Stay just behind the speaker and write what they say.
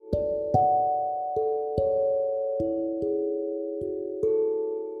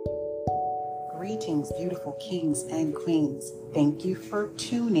Greetings, beautiful kings and queens. Thank you for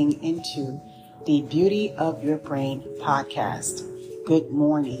tuning into the Beauty of Your Brain podcast. Good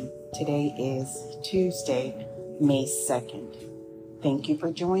morning. Today is Tuesday, May 2nd. Thank you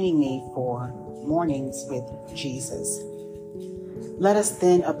for joining me for Mornings with Jesus. Let us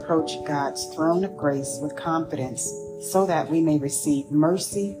then approach God's throne of grace with confidence so that we may receive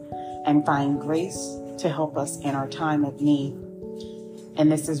mercy and find grace to help us in our time of need. And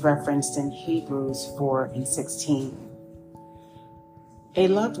this is referenced in Hebrews 4:16. A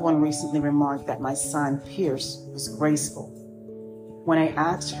loved one recently remarked that my son Pierce was graceful. When I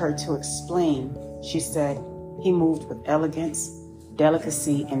asked her to explain, she said he moved with elegance,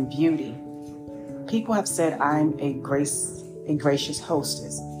 delicacy, and beauty. People have said I'm a gracious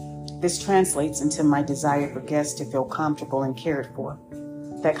hostess. This translates into my desire for guests to feel comfortable and cared for.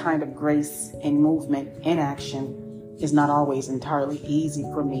 That kind of grace in movement, in action, is not always entirely easy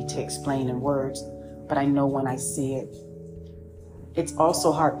for me to explain in words, but I know when I see it. It's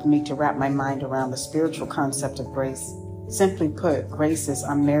also hard for me to wrap my mind around the spiritual concept of grace. Simply put, grace is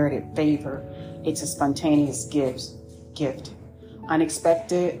unmerited favor. It's a spontaneous gift,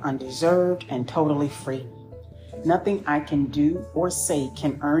 unexpected, undeserved, and totally free. Nothing I can do or say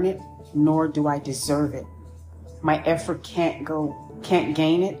can earn it, nor do I deserve it. My effort can't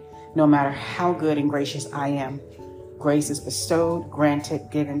gain it, no matter how good and gracious I am. Grace is bestowed, granted,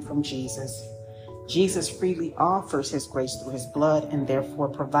 given from Jesus. Jesus freely offers his grace through his blood and therefore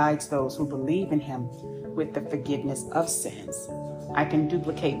provides those who believe in him with the forgiveness of sins. I can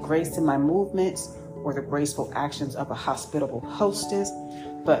duplicate grace in my movements or the graceful actions of a hospitable hostess,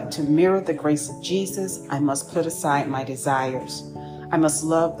 but to mirror the grace of Jesus, I must put aside my desires. I must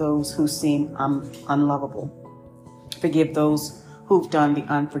love those who seem unlovable, forgive those who've done the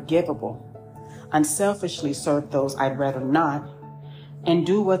unforgivable, unselfishly serve those I'd rather not, and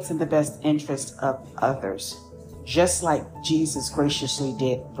do what's in the best interest of others, just like Jesus graciously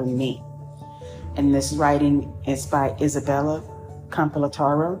did for me. And this writing is by Isabella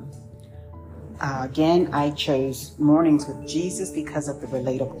Campolataro. Again, I chose Mornings with Jesus because of the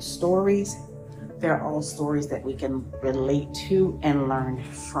relatable stories. They're all stories that we can relate to and learn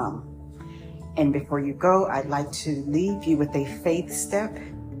from. And before you go, I'd like to leave you with a faith step,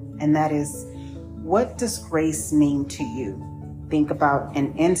 and that is, what does grace mean to you? Think about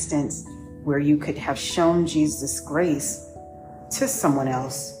an instance where you could have shown Jesus grace to someone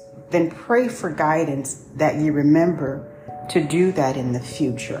else. Then pray for guidance that you remember to do that in the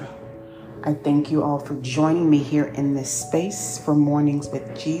future. I thank you all for joining me here in this space for Mornings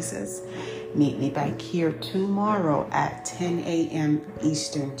with Jesus. Meet me back here tomorrow at 10 a.m.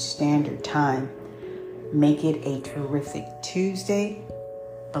 Eastern Standard Time. Make it a terrific Tuesday.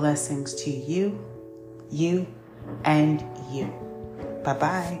 Blessings to you, and you.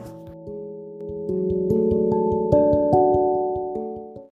 Bye-bye.